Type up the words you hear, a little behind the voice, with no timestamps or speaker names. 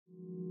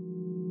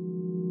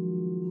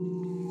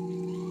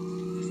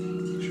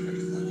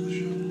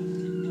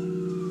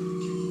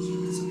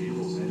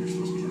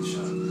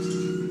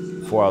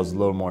before I was a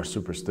little more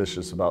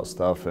superstitious about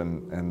stuff,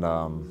 and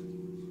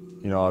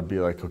you know, I'd be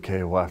like,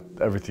 okay, well,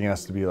 everything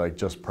has to be like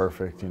just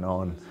perfect, you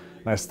know, and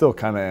I still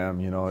kind of am,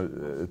 you know.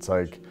 It's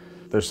like,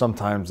 there's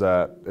sometimes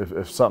that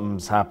if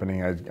something's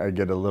happening, I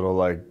get a little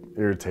like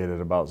irritated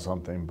about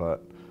something,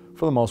 but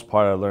for the most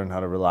part, I learned how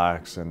to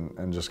relax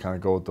and just kind of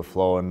go with the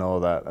flow and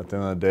know that at the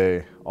end of the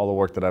day, all the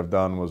work that I've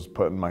done was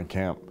put in my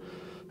camp,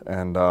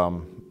 and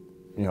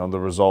you know, the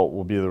result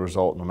will be the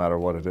result no matter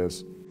what it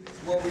is.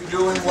 What we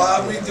doing,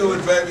 why we do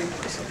it, baby.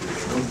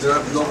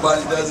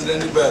 Nobody does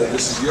it any better.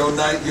 This is your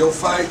night, your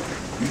fight.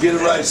 You get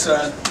it right,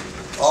 son.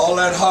 All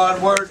that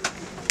hard work,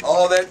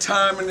 all that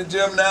time in the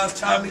gym, now it's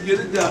time to get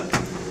it done.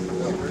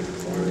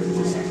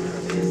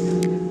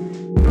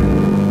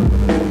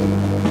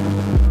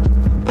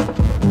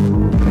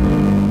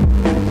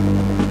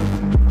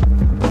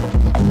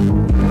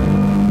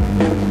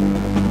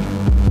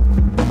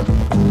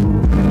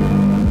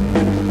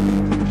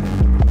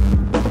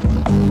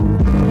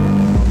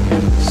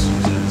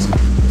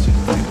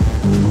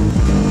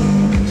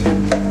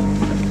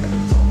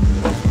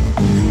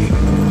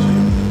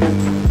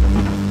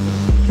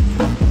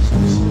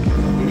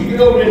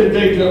 Over here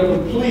today,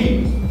 gentlemen,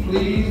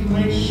 please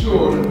make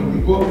sure that when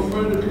you go up in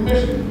front of the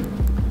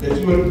commission, that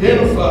you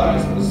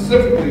identify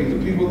specifically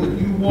the people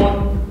that you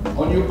want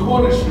on your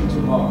corner sheet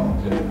tomorrow.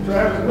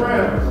 Travis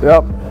Browne.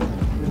 Yep.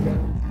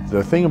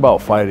 The thing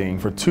about fighting,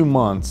 for 2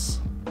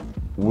 months,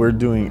 we're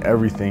doing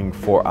everything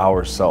for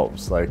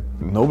ourselves. Like,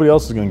 nobody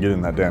else is gonna get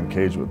in that damn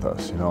cage with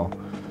us, you know?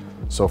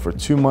 So for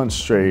 2 months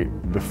straight,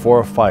 before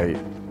a fight,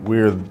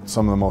 we're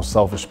some of the most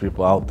selfish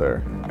people out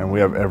there, and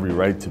we have every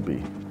right to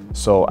be.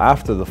 So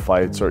after the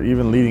fights, or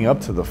even leading up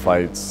to the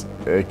fights,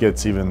 it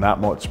gets even that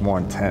much more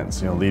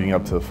intense, you know, leading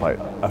up to the fight.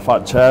 I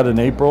fought Chad in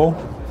April,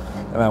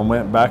 and I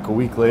went back a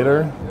week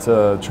later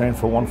to train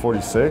for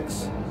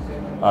 146,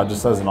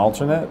 just as an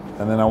alternate.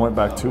 And then I went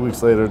back 2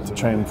 weeks later to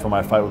train for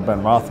my fight with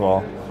Ben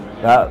Rothwell.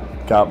 That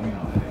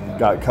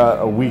got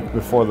cut a week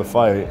before the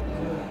fight.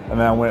 And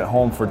then I went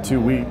home for 2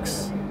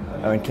 weeks,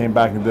 and then came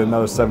back and did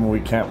another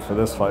 7-week camp for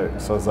this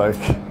fight. So it's like,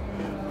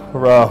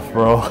 rough,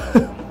 bro.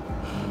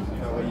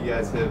 You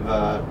guys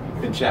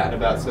have been chatting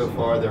about so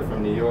far. They're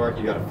from New York.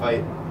 You got a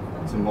fight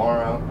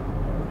tomorrow.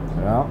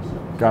 Yeah,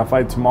 got a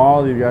fight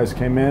tomorrow. You guys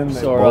came in.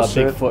 Saw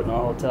Bigfoot in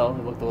our hotel.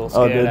 He looked a little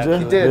scared. Oh, did you?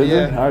 He did,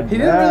 yeah. He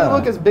didn't really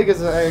look as big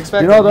as I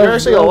expected. You know, you're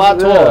actually a lot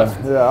taller.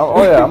 Yeah.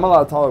 Oh yeah, I'm a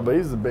lot taller, but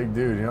he's a big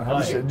dude. You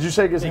know, did you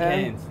shake his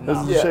hand? No.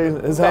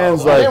 His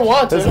hands like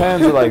his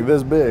hands are like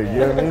this big. You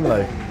know what I mean?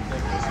 Like,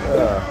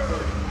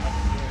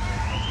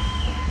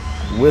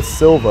 with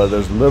Silva,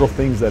 there's little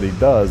things that he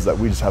does that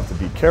we just have to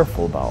be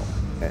careful about.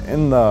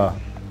 In the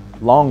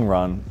long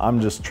run,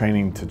 I'm just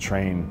training to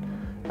train.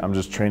 I'm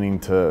just training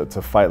to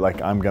fight like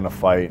I'm gonna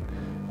fight.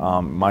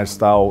 My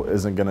style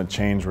isn't gonna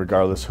change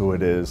regardless who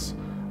it is.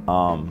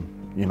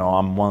 You know,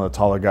 I'm one of the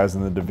taller guys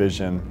in the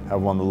division,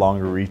 have one of the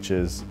longer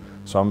reaches,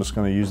 so I'm just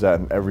gonna use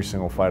that in every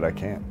single fight I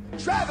can.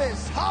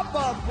 Travis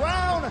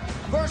Browne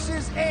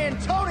versus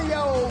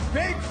Antonio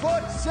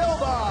Bigfoot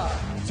Silva.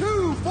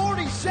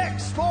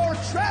 246 for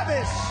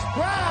Travis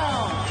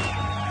Browne.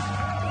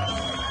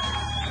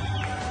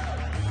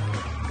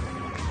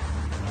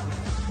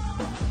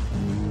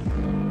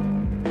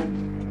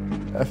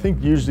 I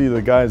think usually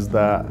the guys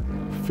that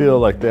feel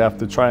like they have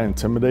to try and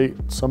intimidate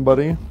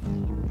somebody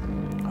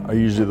are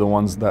usually the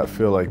ones that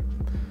feel like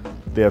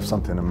they have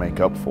something to make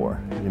up for,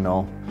 you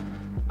know?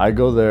 I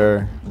go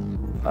there,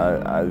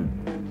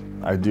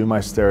 I do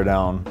my stare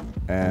down,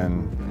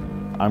 and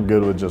I'm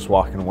good with just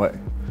walking away.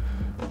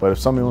 But if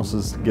somebody wants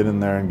to get in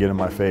there and get in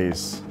my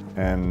face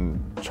and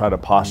try to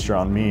posture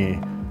on me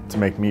to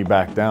make me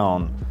back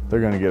down, they're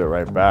gonna get it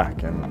right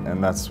back,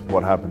 and that's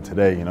what happened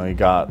today. You know, you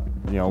got,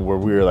 you know, where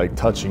we were like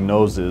touching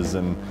noses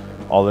and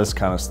all this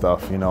kind of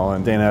stuff, you know,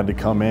 and Dana had to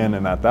come in,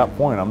 and at that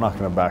point, I'm not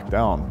gonna back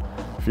down.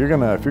 If you're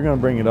gonna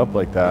bring it up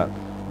like that,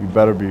 you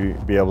better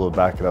be able to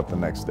back it up the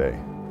next day.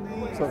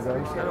 What's up,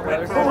 guys?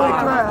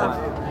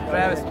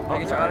 Travis, can I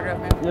get your autograph,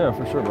 man? Yeah,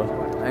 for sure, bro.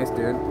 Thanks,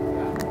 dude.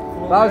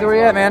 Bowser, where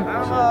you at, man?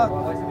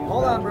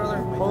 Hold on, brother.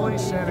 Holy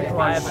Santa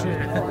Claus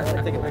shit.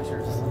 Taking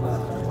pictures.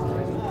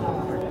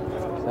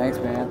 Thanks,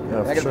 man.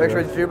 Yeah, Can I get a picture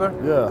with you, bro?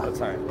 Yeah.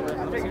 That's all right.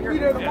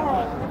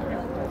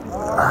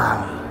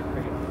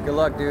 Good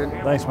luck, dude.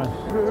 Thanks, man.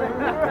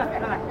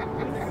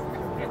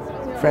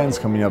 Fans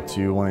coming up to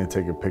you wanting to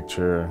take a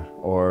picture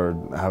or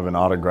have an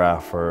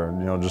autograph or,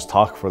 you know, just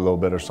talk for a little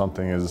bit or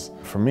something is,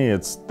 for me,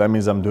 that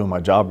means I'm doing my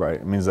job right.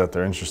 It means that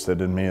they're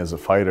interested in me as a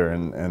fighter,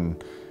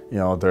 and you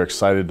know, they're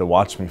excited to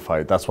watch me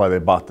fight. That's why they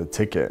bought the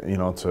ticket, you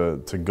know,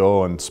 to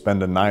go and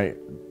spend a night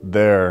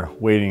there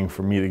waiting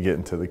for me to get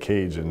into the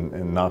cage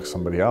and knock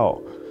somebody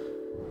out.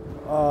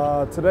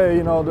 Today,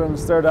 you know, during the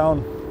stare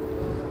down,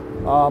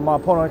 my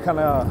opponent kind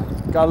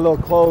of got a little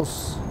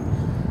close,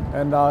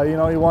 and you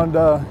know, he wanted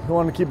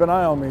to keep an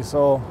eye on me.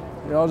 So,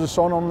 you know, just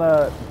showing him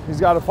that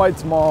he's got to fight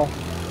tomorrow.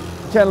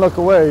 He can't look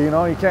away. You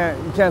know, you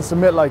can't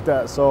submit like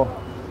that. So,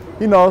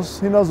 he knows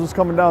what's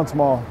coming down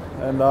tomorrow,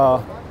 and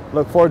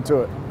look forward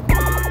to it.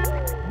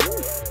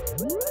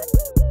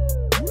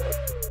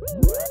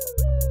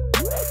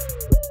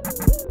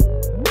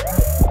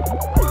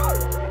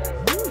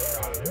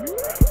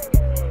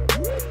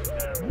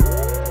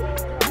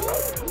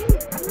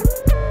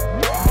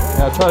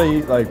 Yeah, I try to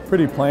eat like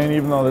pretty plain,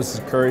 even though this is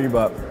curry,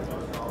 but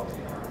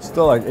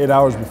still like 8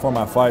 hours before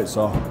my fight,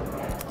 so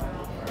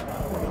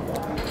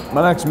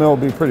my next meal will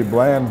be pretty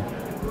bland.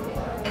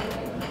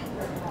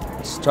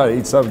 Just try to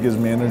eat stuff that gives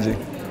me energy.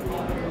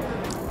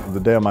 The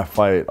day of my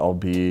fight, I'll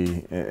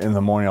be, in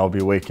the morning, I'll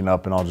be waking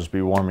up and I'll just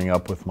be warming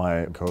up with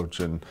my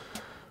coach and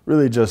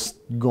really just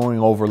going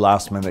over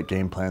last minute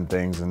game plan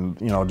things and,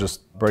 you know,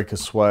 just break a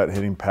sweat,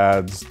 hitting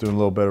pads, doing a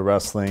little bit of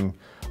wrestling,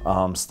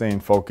 staying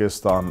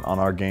focused on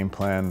our game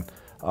plan.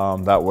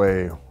 That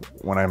way,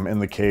 when I'm in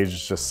the cage,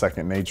 it's just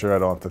second nature. I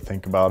don't have to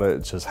think about it.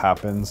 It just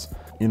happens.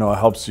 You know, it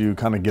helps you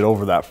kind of get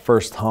over that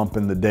first hump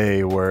in the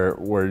day where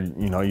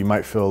you know, you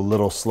might feel a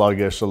little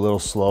sluggish, a little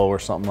slow or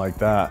something like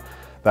that.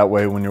 That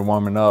way, when you're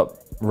warming up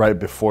right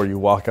before you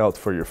walk out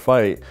for your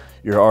fight,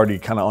 you're already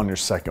kind of on your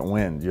second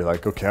wind. You're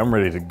like, okay, I'm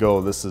ready to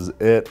go. This is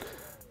it.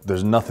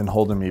 There's nothing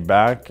holding me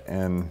back,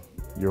 and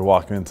you're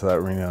walking into that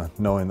arena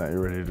knowing that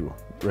you're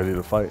ready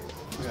to fight.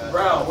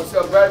 Brown, what's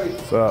up, baby?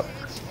 What's up?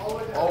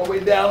 All the way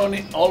down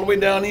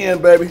the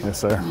end, baby. Yes,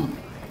 sir.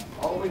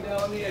 All the way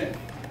down the end.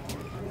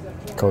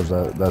 Coach,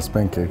 that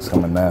spin kick's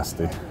coming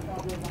nasty.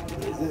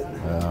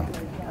 Yeah.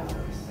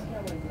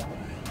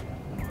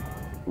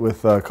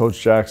 With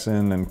Coach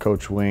Jackson and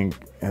Coach Wink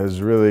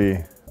has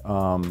really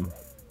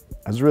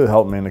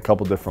helped me in a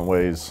couple different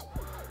ways.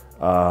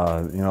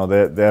 You know,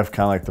 they have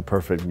kind of like the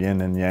perfect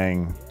yin and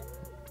yang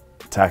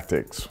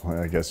tactics,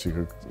 I guess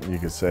you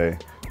could say.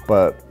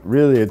 But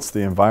really, it's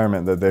the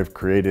environment that they've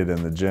created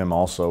in the gym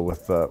also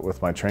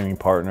with my training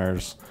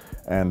partners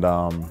and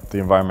the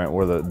environment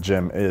where the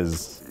gym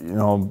is. You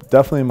know,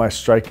 definitely my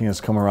striking has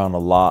come around a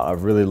lot.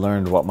 I've really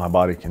learned what my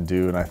body can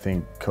do, and I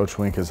think Coach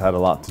Wink has had a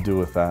lot to do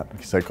with that.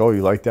 He's like, oh,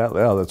 you like that?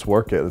 Yeah, let's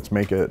work it. Let's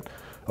make it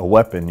a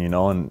weapon, you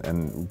know,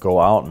 and go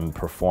out and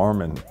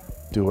perform and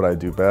do what I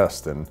do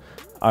best. And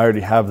I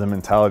already have the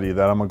mentality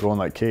that I'm gonna go in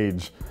that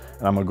cage,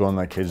 and I'm gonna go in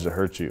that cage to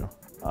hurt you.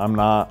 I'm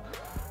not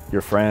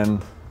your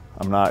friend.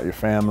 I'm not your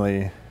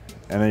family,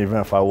 and even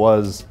if I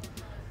was,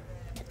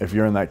 if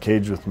you're in that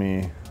cage with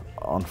me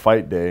on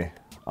fight day,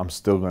 I'm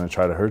still going to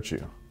try to hurt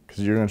you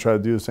because you're going to try to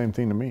do the same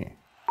thing to me.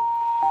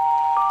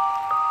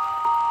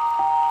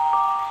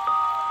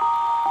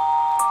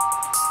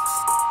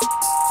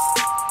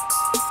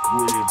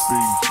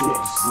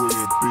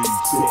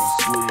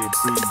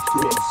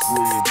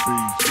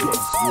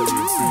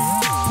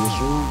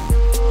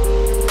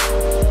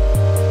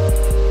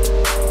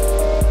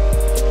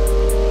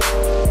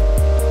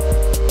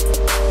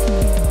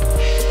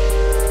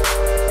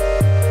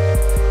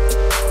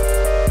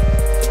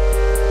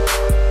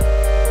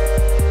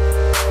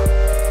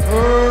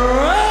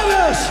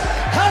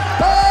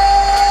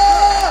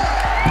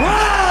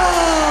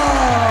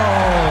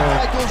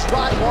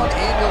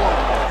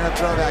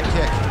 Throw that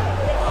kick.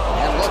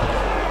 And look,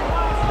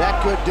 that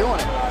good doing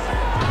it.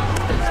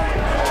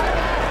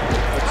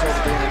 Looks like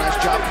doing a nice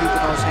job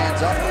keeping those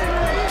hands up.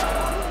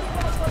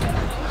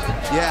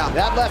 Yeah,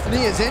 that left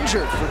knee is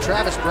injured for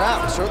Travis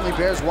Browne. Certainly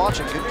bears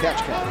watching. Good catch,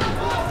 Cal.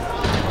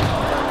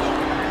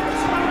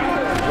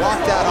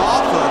 Walk that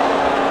off.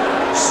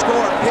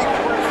 Score.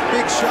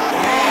 Big shot.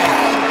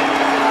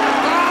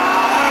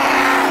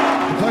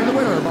 Declared the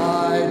winner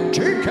by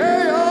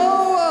TKO.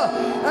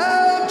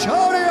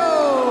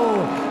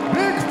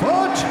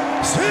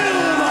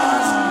 Silva!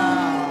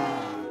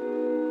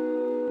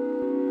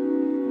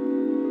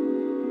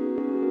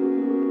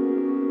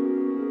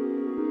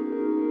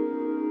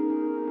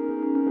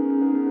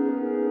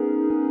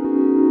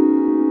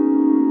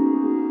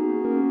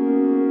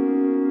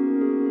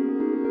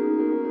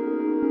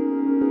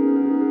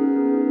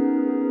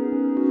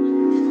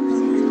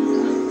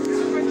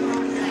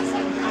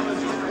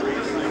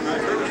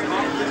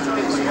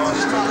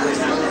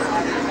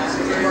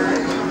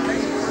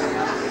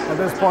 At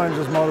this point, it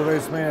just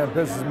motivates me and it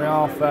pisses me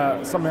off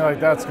that something like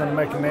that's going to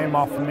make a name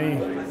off of me.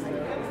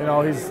 You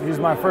know, he's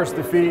my first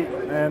defeat,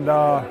 and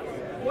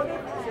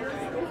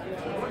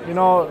you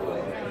know,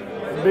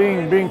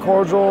 being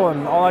cordial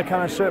and all that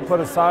kind of shit put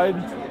aside,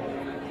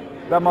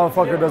 that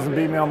motherfucker doesn't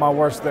beat me on my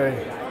worst day.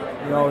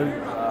 You know,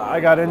 I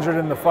got injured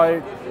in the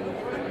fight,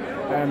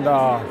 and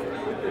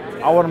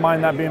I wouldn't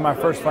mind that being my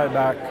first fight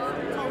back.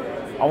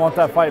 I want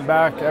that fight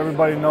back.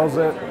 Everybody knows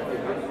it.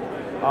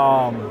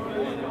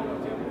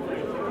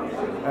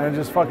 And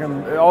just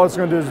fucking, all it's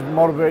gonna do is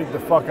motivate the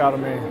fuck out of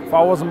me. If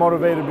I wasn't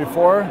motivated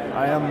before,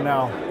 I am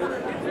now.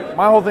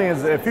 My whole thing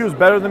is, if he was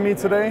better than me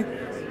today,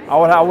 I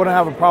wouldn't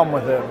have a problem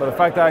with it. But the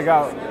fact that I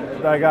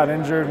got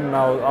injured and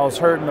I was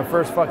hurt in the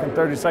first fucking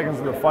 30 seconds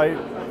of the fight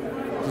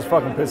just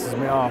fucking pisses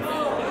me off.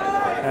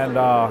 And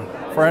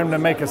for him to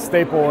make a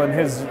staple in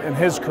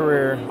his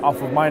career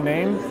off of my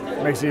name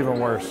makes it even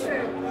worse.